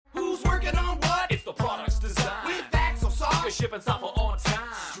shipping software on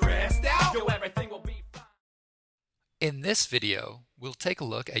time. Stressed out? Yo, everything will be fine. In this video, we'll take a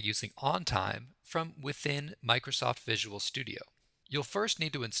look at using OnTime from within Microsoft Visual Studio. You'll first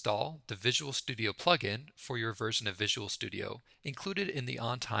need to install the Visual Studio plugin for your version of Visual Studio included in the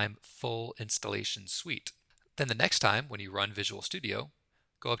OnTime full installation suite. Then the next time when you run Visual Studio,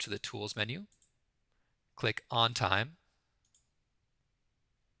 go up to the Tools menu, click OnTime,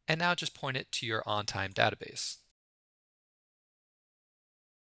 and now just point it to your OnTime database.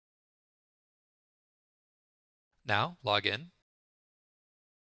 Now log in.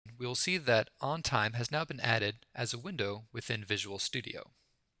 We will see that OnTime has now been added as a window within Visual Studio.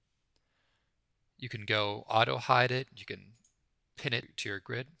 You can go auto hide it, you can pin it to your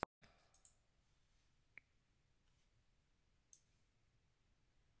grid.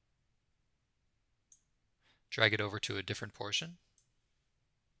 Drag it over to a different portion,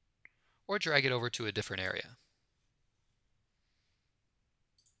 or drag it over to a different area.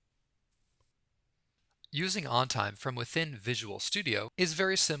 Using OnTime from within Visual Studio is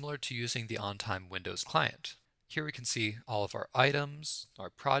very similar to using the OnTime Windows client. Here we can see all of our items, our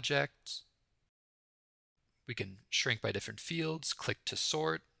projects. We can shrink by different fields, click to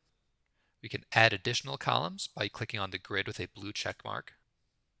sort. We can add additional columns by clicking on the grid with a blue check mark.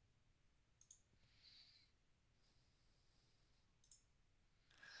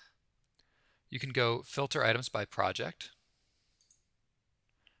 You can go filter items by project.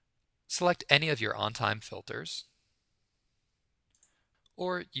 Select any of your OnTime filters,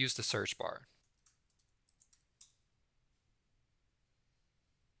 or use the search bar.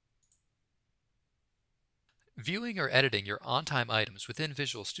 Viewing or editing your OnTime items within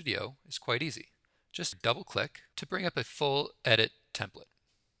Visual Studio is quite easy. Just double-click to bring up a full edit template.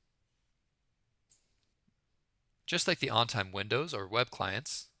 Just like the OnTime Windows or web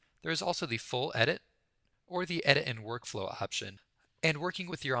clients, there is also the full edit or the edit and workflow option. And working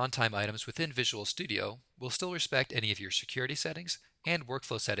with your OnTime items within Visual Studio will still respect any of your security settings and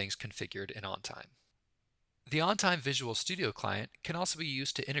workflow settings configured in OnTime. The OnTime Visual Studio client can also be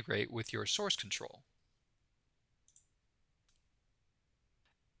used to integrate with your source control.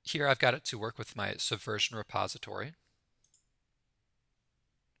 Here I've got it to work with my Subversion repository.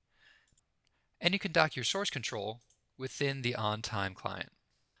 And you can dock your source control within the OnTime client.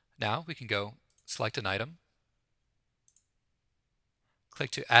 Now we can go select an item, click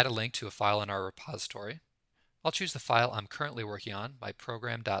to add a link to a file in our repository. I'll choose the file I'm currently working on, my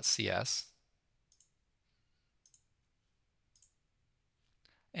program.cs,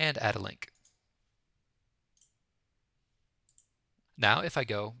 and add a link. Now if I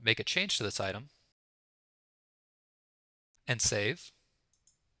go make a change to this item and save,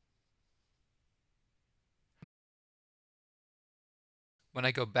 when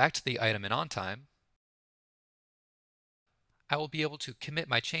I go back to the item in OnTime, I will be able to commit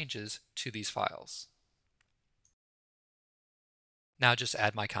my changes to these files. Now just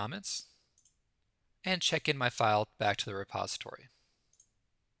add my comments and check in my file back to the repository.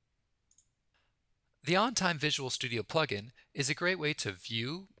 The OnTime Visual Studio plugin is a great way to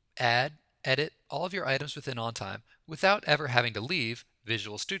view, add, edit all of your items within OnTime without ever having to leave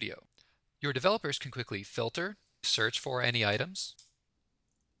Visual Studio. Your developers can quickly filter, search for any items,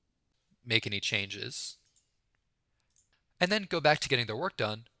 make any changes, and then go back to getting their work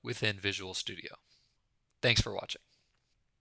done within Visual Studio. Thanks for watching.